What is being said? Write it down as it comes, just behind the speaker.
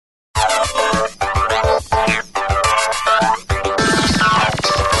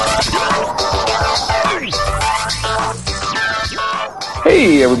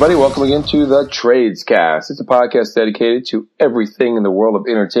everybody. Welcome again to the Tradescast. It's a podcast dedicated to everything in the world of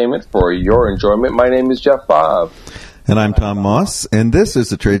entertainment for your enjoyment. My name is Jeff Bob. And I'm Tom Moss, and this is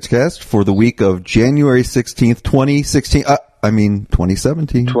the Tradescast for the week of January 16th,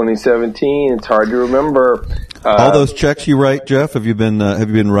 2017. 2017. It's hard to remember. All those checks you write, Jeff, have you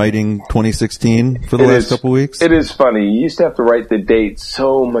been writing 2016 for the last couple of weeks? It is funny. You used to have to write the date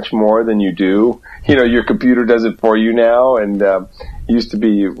so much more than you do. You know, your computer does it for you now, and used to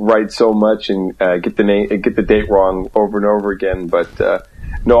be write so much and get the date wrong over and over again. But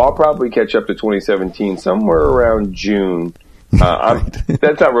no, I'll probably catch up to 2017 somewhere around June.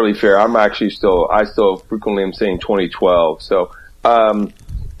 That's not really fair. I still frequently am saying 2012. So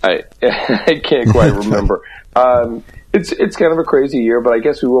I can't quite remember. It's kind of a crazy year, but I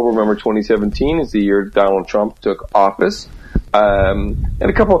guess we will remember 2017 as the year Donald Trump took office. And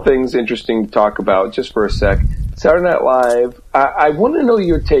a couple of things interesting to talk about just for a sec. Saturday Night Live. I want to know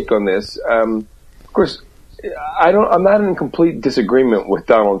your take on this. Of course, I'm not in complete disagreement with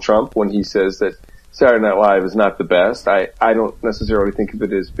Donald Trump when he says that Saturday Night Live is not the best. I don't necessarily think of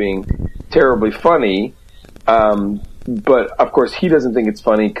it as being terribly funny. But of course he doesn't think it's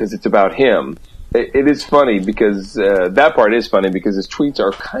funny because it's about him. It is funny because, that part is funny because his tweets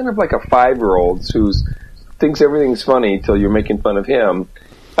are kind of like a 5-year-old who thinks everything's funny till you're making fun of him.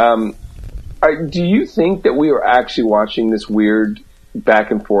 Do you think that we are actually watching this weird back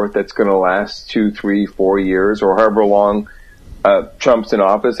and forth that's going to last 2, 3, 4 years or however long Trump's in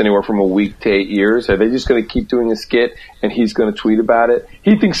office, anywhere from a week to 8 years? Are they just going to keep doing a skit and he's going to tweet about it?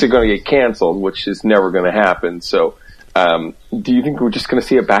 He thinks they're going to get canceled, which is never going to happen. So, do you think we're just going to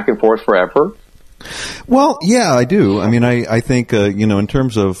see a back and forth forever? Well, yeah, I do. I mean, I think, in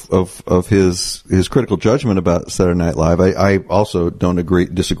terms of his critical judgment about Saturday Night Live, I also don't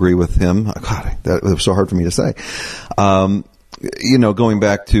disagree with him. God, that was so hard for me to say. Going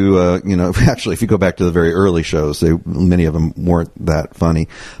back to, actually, if you go back to the very early shows, many of them weren't that funny.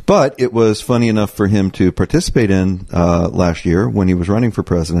 But it was funny enough for him to participate in last year when he was running for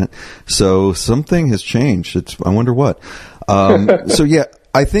president. So something has changed. I wonder what. So, yeah.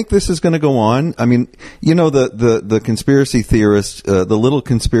 I think this is going to go on. I mean, the conspiracy theorist, the little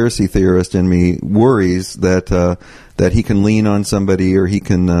conspiracy theorist in me worries that he can lean on somebody or he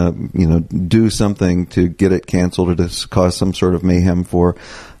can, do something to get it canceled or to cause some sort of mayhem for,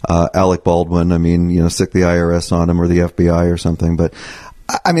 Alec Baldwin. I mean, stick the IRS on him or the FBI or something. But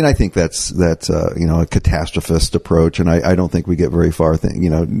I mean, I think that's a catastrophist approach, and I don't think we get very far,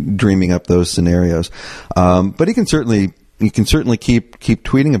 dreaming up those scenarios. But he can certainly keep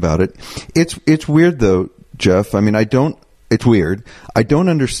tweeting about it. It's weird though, Jeff. I mean, it's weird. I don't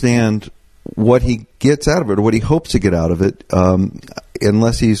understand what he gets out of it or what he hopes to get out of it,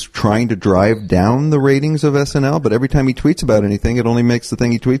 unless he's trying to drive down the ratings of SNL. But every time he tweets about anything, it only makes the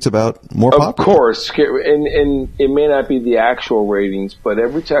thing he tweets about more popular. Of course. And it may not be the actual ratings, but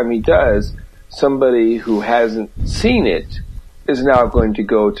every time he does, somebody who hasn't seen it is now going to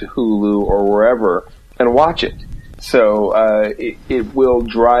go to Hulu or wherever and watch it. So it will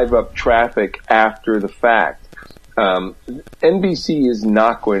drive up traffic after the fact. NBC is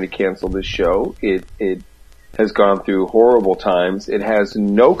not going to cancel this show. It has gone through horrible times. It has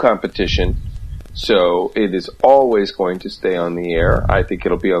no competition, so it is always going to stay on the air. I think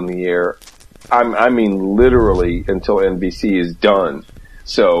it'll be on the air, I mean literally until NBC is done.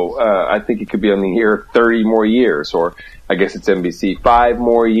 So I think it could be on the air 30 more years, or I guess it's NBC 5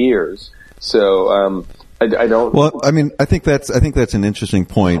 more years. So I don't. Well, I mean, I think that's an interesting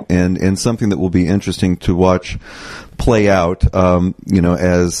point, and something that will be interesting to watch play out.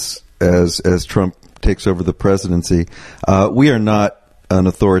 As Trump takes over the presidency, we are not an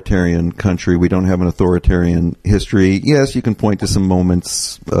authoritarian country. We don't have an authoritarian history. Yes, you can point to some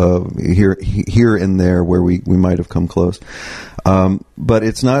moments here and there where we might have come close, but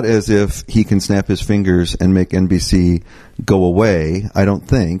it's not as if he can snap his fingers and make NBC go away. I don't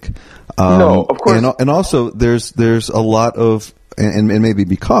think. No, of course. And also, there's a lot of, and maybe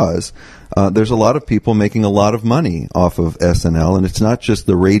because there's a lot of people making a lot of money off of SNL, and it's not just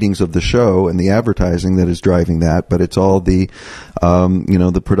the ratings of the show and the advertising that is driving that, but it's all the,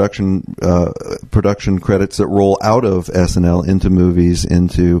 the production credits that roll out of SNL into movies,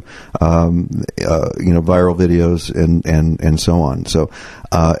 into, viral videos and so on. So,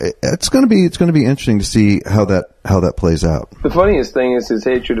 it's going to be interesting to see how that plays out. The funniest thing is his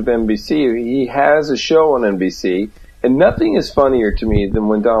hatred of NBC. He has a show on NBC. And nothing is funnier to me than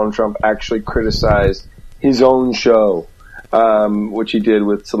when Donald Trump actually criticized his own show, which he did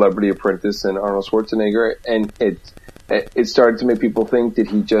with Celebrity Apprentice and Arnold Schwarzenegger. And it started to make people think, did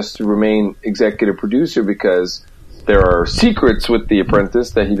he just remain executive producer because there are secrets with The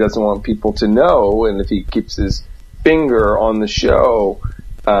Apprentice that he doesn't want people to know, and if he keeps his finger on the show,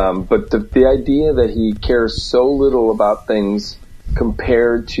 but the idea that he cares so little about things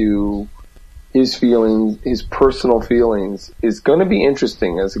compared to his feelings, his personal feelings, is going to be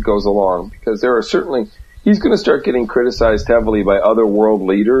interesting as it goes along, because there are certainly, he's going to start getting criticized heavily by other world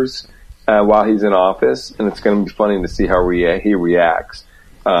leaders while he's in office, and it's going to be funny to see how he reacts.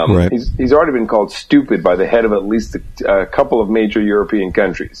 Right. He's already been called stupid by the head of at least a couple of major European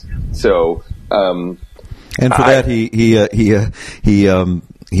countries. So, and for that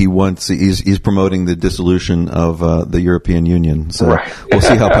he's promoting the dissolution of the European Union. So right. We'll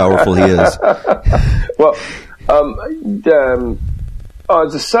see how powerful he is. Well,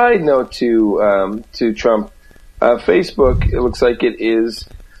 as a side note to Trump, Facebook, it looks like it is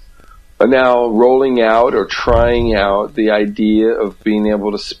now rolling out or trying out the idea of being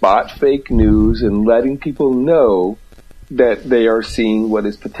able to spot fake news and letting people know that they are seeing what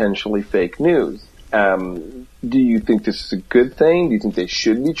is potentially fake news. Do you think this is a good thing? Do you think they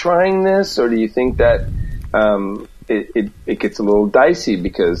should be trying this? Or do you think that it gets a little dicey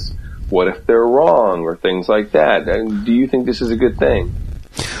because what if they're wrong or things like that? And do you think this is a good thing?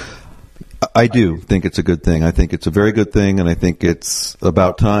 I do think it's a good thing. I think it's a very good thing, and I think it's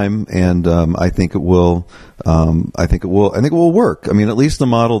about time. And I think it will. I think it will work. I mean, at least the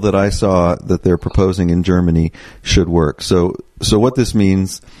model that I saw that they're proposing in Germany should work. So what this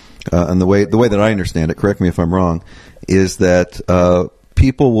means, and the way that I understand it, correct me if I'm wrong, is that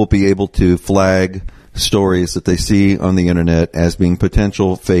people will be able to flag stories that they see on the internet as being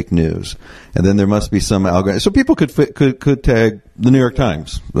potential fake news, and then there must be some algorithm. So people could tag the New York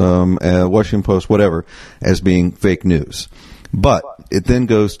Times, Washington Post, whatever, as being fake news. But it then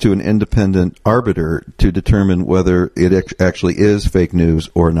goes to an independent arbiter to determine whether it actually is fake news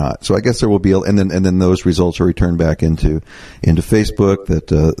or not. So I guess there will be, and then those results are returned back into Facebook. That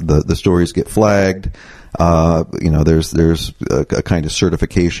the stories get flagged. There's a kind of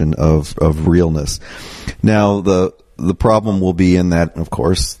certification of realness. Now the problem will be in that, of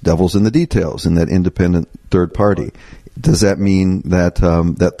course, devil's in the details, in that independent third party. Does that mean that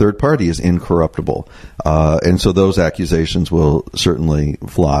that third party is incorruptible? And so those accusations will certainly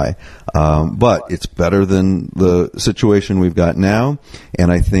fly. But it's better than the situation we've got now.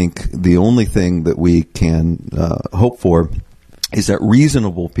 And I think the only thing that we can hope for is that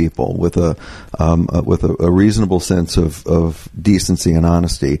reasonable people with a reasonable sense of decency and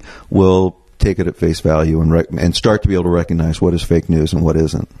honesty will take it at face value and start to be able to recognize what is fake news and what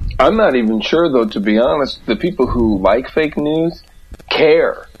isn't. I'm not even sure, though, to be honest, the people who like fake news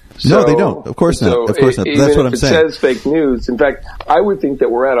care. No, they don't. Of course not. Of course not. That's what I'm saying. It says fake news. In fact, I would think that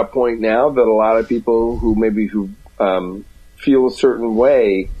we're at a point now that a lot of people who feel a certain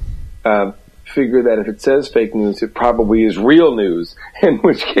way figure that if it says fake news, it probably is real news, in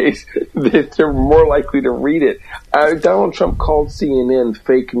which case they're more likely to read it. Donald Trump called CNN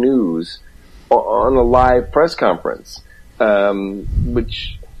fake news on a live press conference,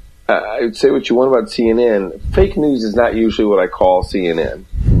 which I would say what you want about CNN. Fake news is not usually what I call CNN.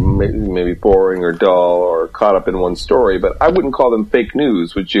 Maybe boring or dull or caught up in one story, but I wouldn't call them fake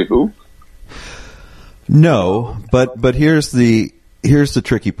news, would you? No, but here's the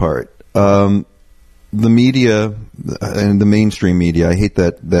tricky part. The media and the mainstream media, I hate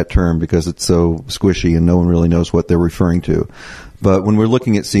that term because it's so squishy and no one really knows what they're referring to. But when we're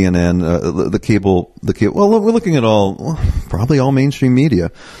looking at CNN, the cable, well, we're looking at probably all mainstream media.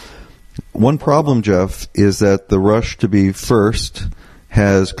 One problem, Jeff, is that the rush to be first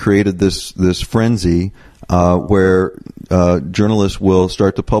has created this frenzy where journalists will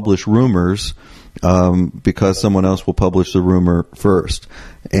start to publish rumors because someone else will publish the rumor first.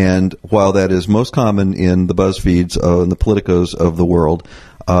 And while that is most common in the BuzzFeeds and the Politicos of the world,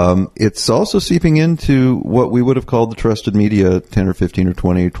 it's also seeping into what we would have called the trusted media 10 or 15 or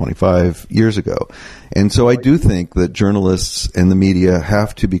 20 or 25 years ago. And so I do think that journalists and the media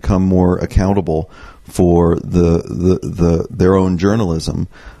have to become more accountable for their own journalism,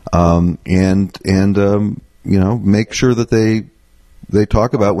 and make sure that they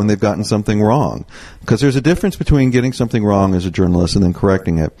talk about when they've gotten something wrong. Because there's a difference between getting something wrong as a journalist and then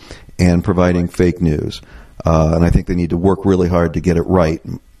correcting it and providing fake news. And I think they need to work really hard to get it right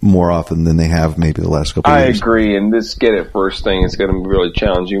more often than they have maybe the last couple of years. I agree, and this get it first thing is going to be really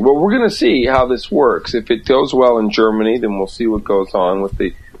challenging. But we're going to see how this works. If it goes well in Germany, then we'll see what goes on with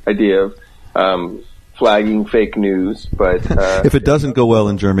the idea of flagging fake news. But if it doesn't go well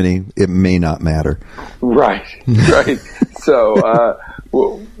in Germany, it may not matter. Right. So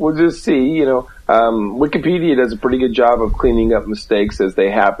we'll just see. Wikipedia does a pretty good job of cleaning up mistakes as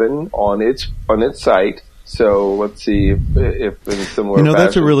they happen on its site. So let's see if in similar. You know,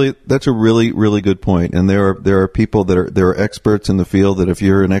 fashion. that's a really good point. And there are people there are experts in the field that if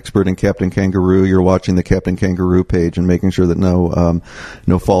you're an expert in Captain Kangaroo, you're watching the Captain Kangaroo page and making sure that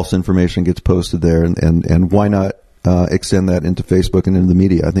no false information gets posted there. And why not extend that into Facebook and into the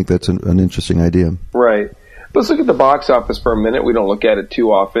media? I think that's an interesting idea. Right. Let's look at the box office for a minute. We don't look at it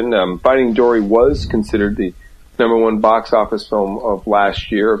too often. Finding Dory was considered the #1 box office film of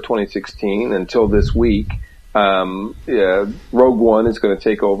last year, of 2016, until this week. Rogue One is going to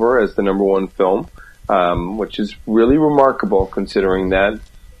take over as the #1 film, which is really remarkable considering that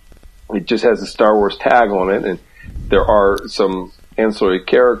it just has a Star Wars tag on it, and there are some ancillary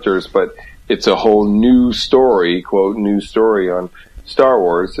characters, but it's a whole new story, quote, new story on Star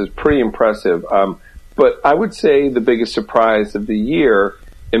Wars. It's pretty impressive. But I would say the biggest surprise of the year,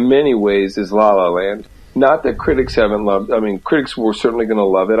 in many ways, is La La Land. Not that critics haven't loved. I mean, critics were certainly going to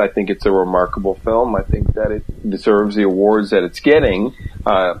love it. I think it's a remarkable film. I think that it deserves the awards that it's getting.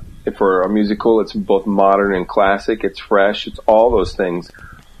 For a musical, it's both modern and classic. It's fresh. It's all those things.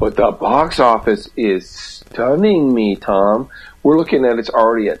 But the box office is stunning me, Tom. We're looking at it's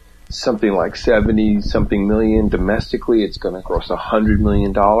already at something like 70-something million domestically. It's going to gross $100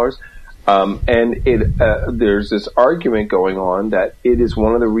 million. And there's this argument going on that it is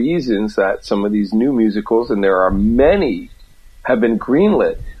one of the reasons that some of these new musicals, and there are many, have been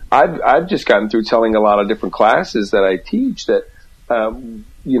greenlit. I've just gotten through telling a lot of different classes that I teach that,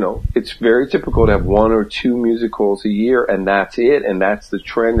 it's very typical to have 1 or 2 musicals a year, and that's it, and that's the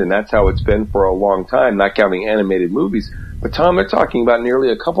trend, and that's how it's been for a long time, not counting animated movies. But Tom, they're talking about nearly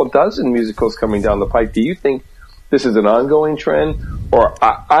a couple dozen musicals coming down the pike. Do you think this is an ongoing trend, or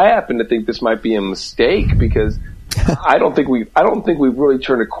I happen to think this might be a mistake because I don't think we've really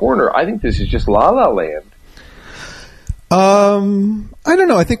turned a corner. I think this is just La La Land. I don't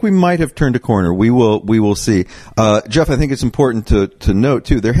know. I think we might have turned a corner. We will see. Jeff, I think it's important to note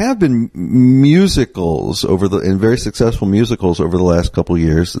too, there have been musicals and very successful musicals over the last couple of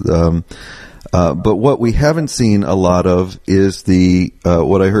years. But what we haven't seen a lot of is the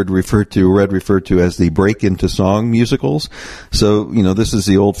what I read referred to as the break into song musicals. So, this is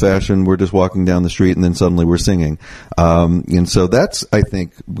the old fashioned, we're just walking down the street and then suddenly we're singing. And so that's, I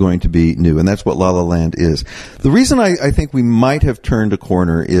think, going to be new, and that's what La La Land is. The reason I think we might have turned a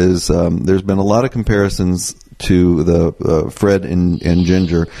corner is there's been a lot of comparisons to the Fred and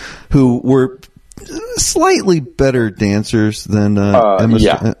Ginger, who were slightly better dancers than Emma,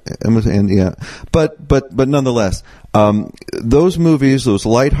 but nonetheless, those movies, those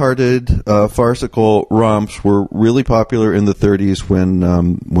lighthearted, farcical romps, were really popular in the 30s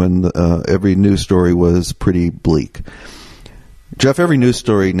when every news story was pretty bleak. Jeff, every news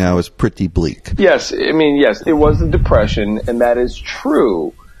story now is pretty bleak. Yes, it was the Depression, and that is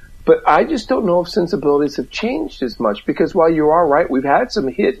true. But I just don't know if sensibilities have changed as much, because while you are right, we've had some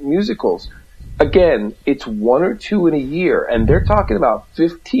hit musicals. Again, it's 1 or 2 in a year, and they're talking about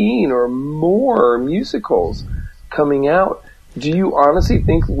 15 or more musicals coming out. Do you honestly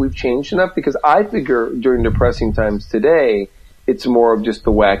think we've changed enough? Because I figure during depressing times today, it's more of just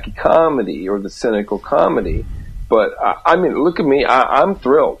the wacky comedy or the cynical comedy. But, look at me. I'm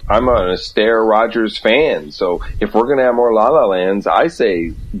thrilled. I'm an Astaire Rogers fan. So if we're going to have more La La Lands, I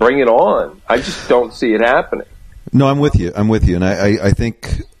say bring it on. I just don't see it happening. No, I'm with you. And I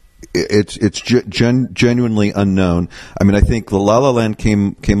think it's genuinely unknown. I think the La La Land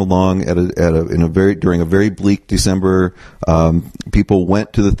came along during a very bleak December. People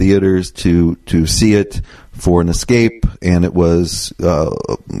went to the theaters to see it for an escape, and it was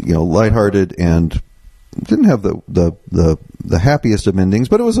lighthearted and didn't have the happiest of endings,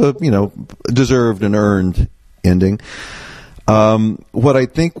 but it was a deserved and earned ending. What I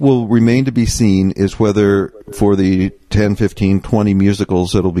think will remain to be seen is whether for the 10, 15, 20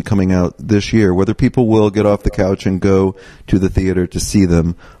 musicals that'll be coming out this year, whether people will get off the couch and go to the theater to see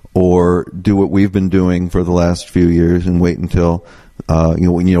them, or do what we've been doing for the last few years and wait until,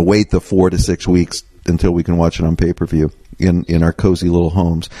 wait the 4 to 6 weeks until we can watch it on pay-per-view in our cozy little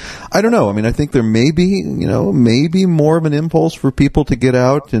homes. I don't know. I think there may be, maybe more of an impulse for people to get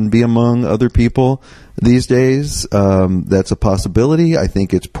out and be among other people these days. That's a possibility. I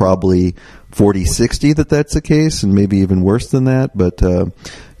think it's probably 40-60 that's the case, and maybe even worse than that. But,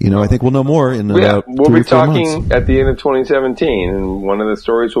 I think we'll know more in about 3 or 4 months. We'll be talking at the end of 2017, and one of the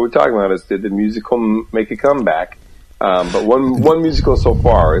stories we'll be talking about is, did the musical make a comeback? But one musical so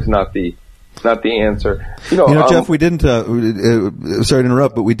far is not the answer. Jeff, we didn't, sorry to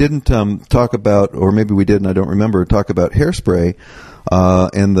interrupt, but we didn't talk about, or maybe we did and I don't remember, talk about Hairspray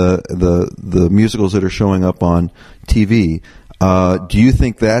and the musicals that are showing up on TV. Do you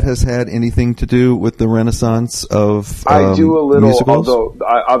think that has had anything to do with the renaissance of I do a little, musicals?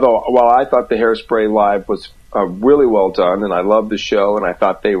 although while I thought the Hairspray Live was really well done, and I loved the show, and I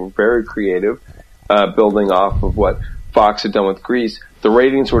thought they were very creative, building off of what Fox had done with Grease, the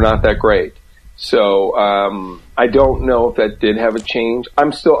ratings were not that great. So I don't know if that did have a change. I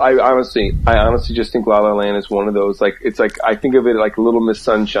honestly just think La La Land is one of those, it's like I think of it like Little Miss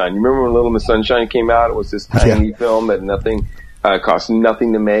Sunshine. You remember when Little Miss Sunshine came out? It was this tiny film that cost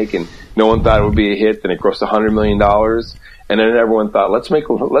nothing to make, and no one thought it would be a hit. Then it grossed $100 million, and then everyone thought, let's make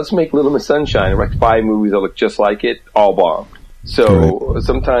Little Miss Sunshine. And like 5 movies that look just like it, all bombed. So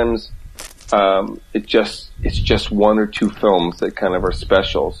sometimes it's just 1 or 2 films that kind of are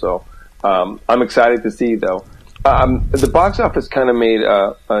special. So I'm excited to see, though. The box office kind of made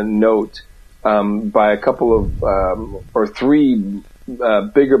a note by a couple of or 3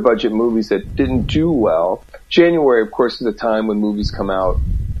 bigger budget movies that didn't do well. January, of course, is a time when movies come out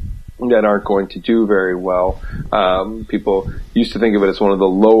that aren't going to do very well. People used to think of it as one of the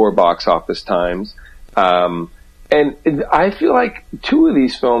lower box office times. And I feel like 2 of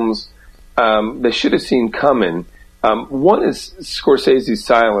these films they should have seen coming. One is Scorsese's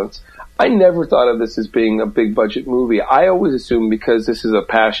Silence. I never thought of this as being a big budget movie. I always assumed because this is a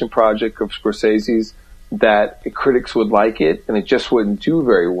passion project of Scorsese's that critics would like it, and it just wouldn't do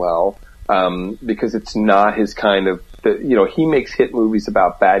very well. Because it's not his kind of, he makes hit movies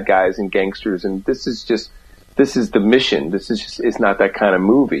about bad guys and gangsters, and this is the mission. It's not that kind of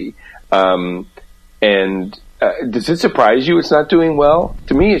movie. Does it surprise you it's not doing well?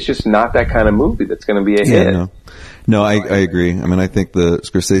 To me, it's just not that kind of movie that's going to be a hit. No, I agree. I mean, I think the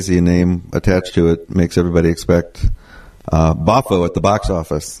Scorsese name attached to it makes everybody expect Boffo at the box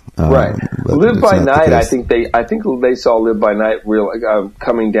office. Right. Live by Night, I think they saw Live by Night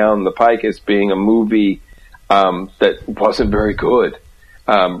coming down the pike as being a movie that wasn't very good.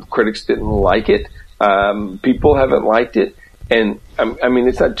 Critics didn't like it. People haven't liked it. And I mean,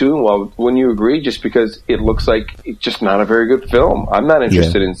 it's not doing well. Wouldn't you agree? Just because it looks like it's just not a very good film. I'm not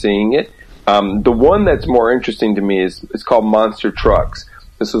interested in seeing it. The one that's more interesting to me is called Monster Trucks.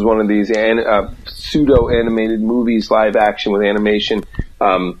 This was one of these pseudo-animated movies, live action with animation,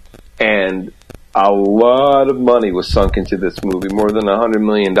 and a lot of money was sunk into this movie, more than $100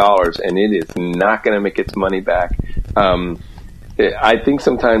 million, and it is not going to make its money back. I think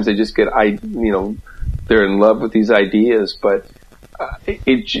sometimes they just they're in love with these ideas, but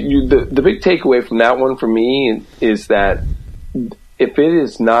the big takeaway from that one for me is that if it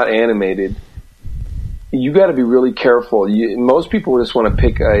is not animated, you got to be really careful. Most people just want to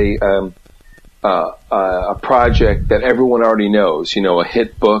pick a project that everyone already knows, a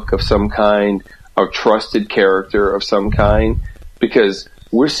hit book of some kind, a trusted character of some kind, because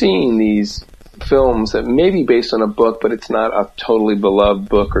we're seeing these films that may be based on a book, but it's not a totally beloved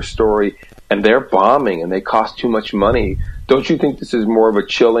book or story, and they're bombing and they cost too much money. Don't you think this is more of a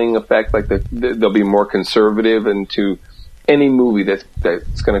chilling effect? Like they'll be more conservative into any movie that's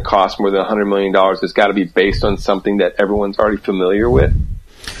going to cost more than $100 million has got to be based on something that everyone's already familiar with?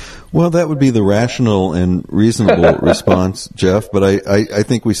 Well, that would be the rational and reasonable response, Jeff. But I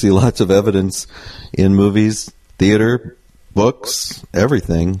think we see lots of evidence in movies, theater, books,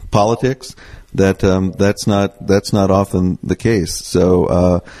 everything, politics, that that's not often the case.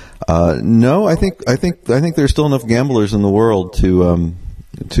 So no, I think there's still enough gamblers in the world to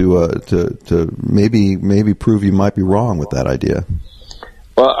maybe prove you might be wrong with that idea.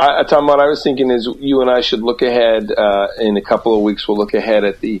 Well, Tom, what I was thinking is you and I should look ahead in a couple of weeks. We'll look ahead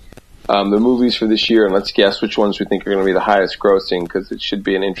at the movies for this year, and let's guess which ones we think are going to be the highest grossing, because it should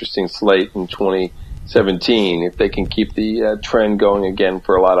be an interesting slate in 2017 if they can keep the trend going again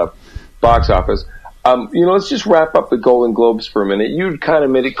for a lot of box office. Let's just wrap up the Golden Globes for a minute. You kind of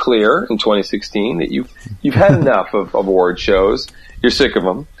made it clear in 2016 that you've had enough of award shows. You're sick of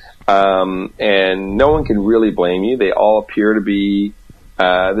them, and no one can really blame you. They all appear to be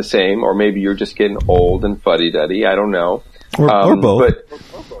the same, or maybe you're just getting old and fuddy-duddy. I don't know. Or both.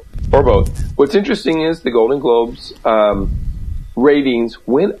 Or both. What's interesting is the Golden Globes ratings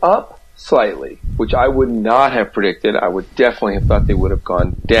went up slightly, which I would not have predicted. I would definitely have thought they would have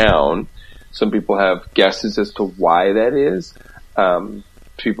gone down. Some people have guesses as to why that is.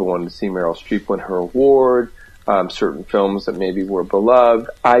 People wanted to see Meryl Streep win her award. Certain films that maybe were beloved.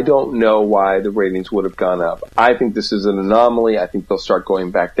 I don't know why the ratings would have gone up. I think this is an anomaly. I think they'll start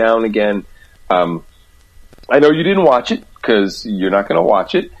going back down again. I know you didn't watch it because you're not going to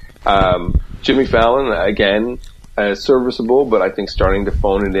watch it. Jimmy Fallon, again, serviceable, but I think starting to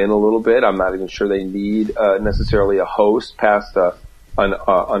phone it in a little bit. I'm not even sure they need necessarily a host past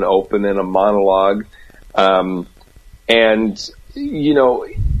an open and a monologue. and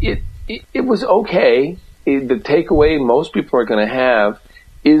it was okay. The takeaway most people are going to have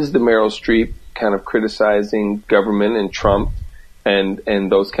is the Meryl Streep kind of criticizing government and Trump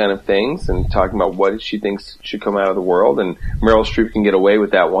and those kind of things, and talking about what she thinks should come out of the world. And Meryl Streep can get away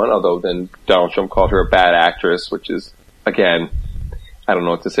with that one, although then Donald Trump called her a bad actress, which is, again, I don't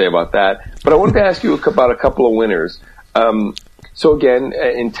know what to say about that. But I wanted to ask you about a couple of winners. So again,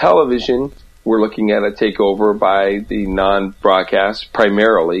 in television, we're looking at a takeover by the non-broadcast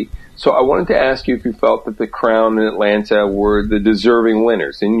primarily. So I wanted to ask you if you felt that The Crown and Atlanta were the deserving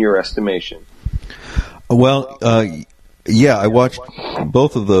winners in your estimation. Well, yeah, I watched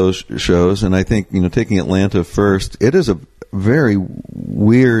both of those shows, and I think, taking Atlanta first, it is a very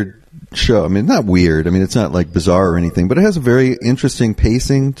weird show. I mean, not weird. I mean, it's not like bizarre or anything, but it has a very interesting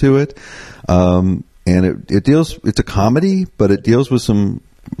pacing to it. And it's a comedy, but it deals with some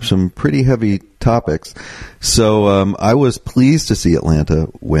pretty heavy topics. So, I was pleased to see Atlanta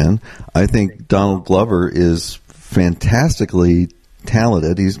win. I think Donald Glover is fantastically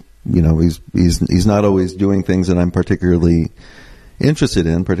talented. He's not always doing things that I'm particularly interested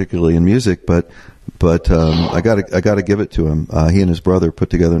in, particularly in music, but I gotta give it to him. He and his brother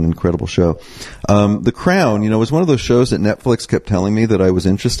put together an incredible show. The Crown, was one of those shows that Netflix kept telling me that I was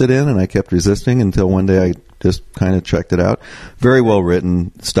interested in, and I kept resisting until one day I just kind of checked it out. Very well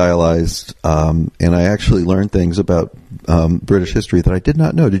written, stylized, and I actually learned things about British history that I did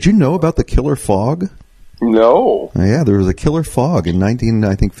not know. Did you know about the Killer Fog? No. Yeah, there was a killer fog in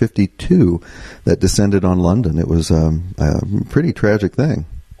 1952 that descended on London. It was a pretty tragic thing.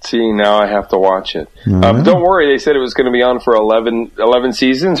 See, now I have to watch it. Don't worry, they said it was going to be on for 11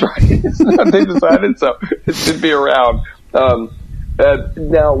 seasons, right? It's not they decided, so it should be around.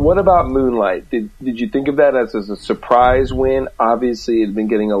 Now, what about Moonlight? Did you think of that as a surprise win? Obviously, it had been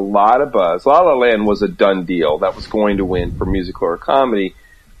getting a lot of buzz. La La Land was a done deal. That was going to win for musical or comedy.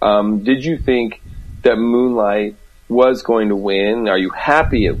 Did you think that Moonlight was going to win? Are you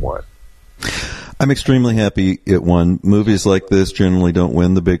happy it won? I'm extremely happy it won. Movies like this generally don't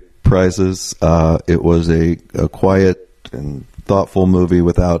win the big prizes. It was a quiet and thoughtful movie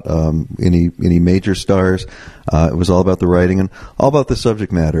without any major stars. It was all about the writing and all about the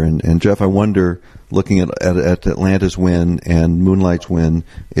subject matter. And Jeff, I wonder, looking at Atlanta's win and Moonlight's win,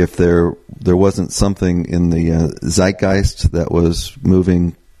 if there wasn't something in the zeitgeist that was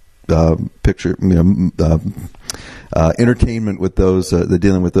moving entertainment with those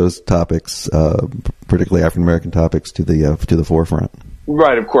dealing with those topics, particularly African American topics, to the forefront.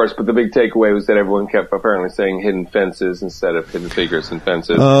 Right, of course, but the big takeaway was that everyone kept apparently saying hidden fences instead of hidden figures and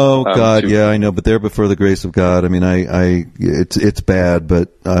fences. Oh God, yeah, I know, but they're before the grace of God. I mean, it's bad,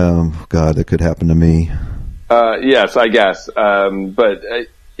 but God, it could happen to me. Yes, I guess, but.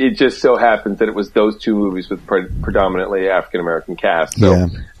 It just so happens that it was those two movies with predominantly African American cast. So,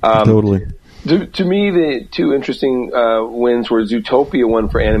 yeah, totally. To me, the two interesting wins were Zootopia won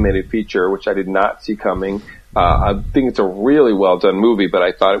for animated feature, which I did not see coming. I think it's a really well done movie, but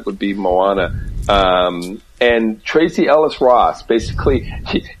I thought it would be Moana. And Tracy Ellis Ross, basically,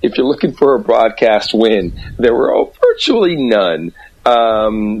 if you're looking for a broadcast win, there were virtually none.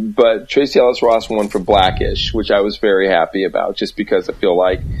 But Tracy Ellis Ross won for Blackish, which I was very happy about, just because I feel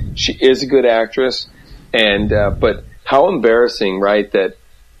like she is a good actress. And, but how embarrassing, right? That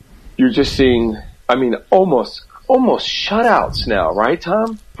you're just seeing, I mean, almost shutouts now, right,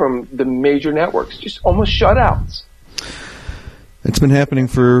 Tom? From the major networks, just almost shutouts. It's been happening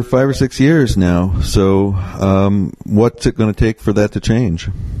for 5 or 6 years now. So, what's it going to take for that to change?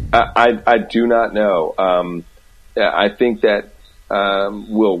 I do not know. I think that,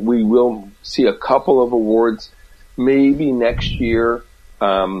 we will see a couple of awards maybe next year,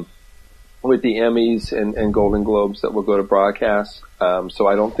 with the Emmys and Golden Globes that will go to broadcast. So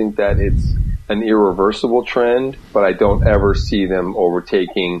I don't think that it's an irreversible trend, but I don't ever see them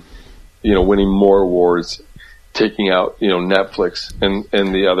overtaking, winning more awards, taking out, Netflix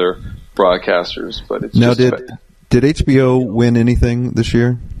and the other broadcasters. But it's now, did HBO win anything this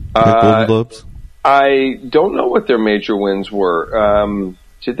year at Golden Globes? I don't know what their major wins were.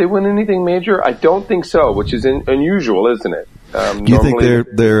 Did they win anything major? I don't think so, which is unusual, isn't it? Do you think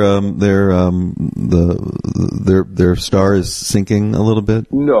their star is sinking a little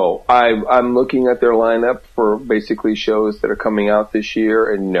bit? No, I'm looking at their lineup for basically shows that are coming out this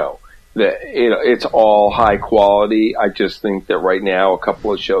year, and no, it's all high quality. I just think that right now a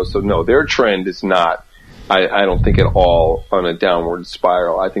couple of shows. So no, their trend is not. I don't think at all on a downward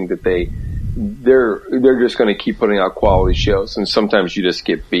spiral. I think that they're just going to keep putting out quality shows, and sometimes you just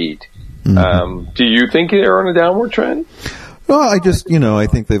get beat. Mm-hmm. Do you think they're on a downward trend? Well, I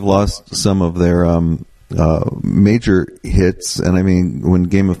think they've lost some of their major hits. And I mean, when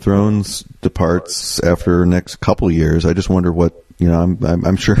Game of Thrones departs after next couple years, I just wonder what,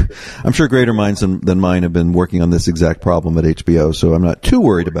 I'm sure greater minds than mine have been working on this exact problem at HBO, so I'm not too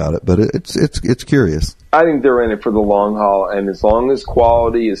worried about it, but it's curious. I think they're in it for the long haul, and as long as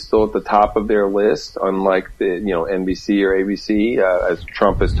quality is still at the top of their list, unlike the, NBC or ABC, as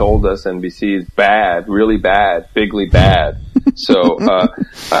Trump has told us, NBC is bad, really bad, bigly bad. So,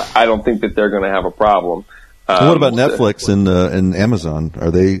 I don't think that they're going to have a problem. What about Netflix and Amazon? Are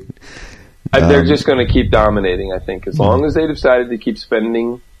they? They're just going to keep dominating, I think. As long as they decided to keep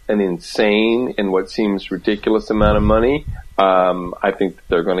spending an insane and what seems ridiculous amount of money, I think that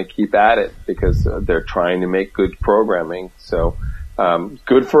they're going to keep at it because they're trying to make good programming. So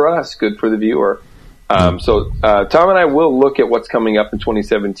good for us, good for the viewer. So Tom and I will look at what's coming up in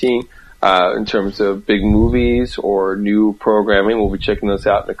 2017 in terms of big movies or new programming. We'll be checking those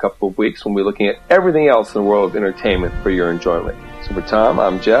out in a couple of weeks when we're looking at everything else in the world of entertainment for your enjoyment. So for Tom,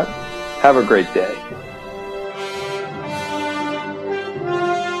 I'm Jeff. Have a great day.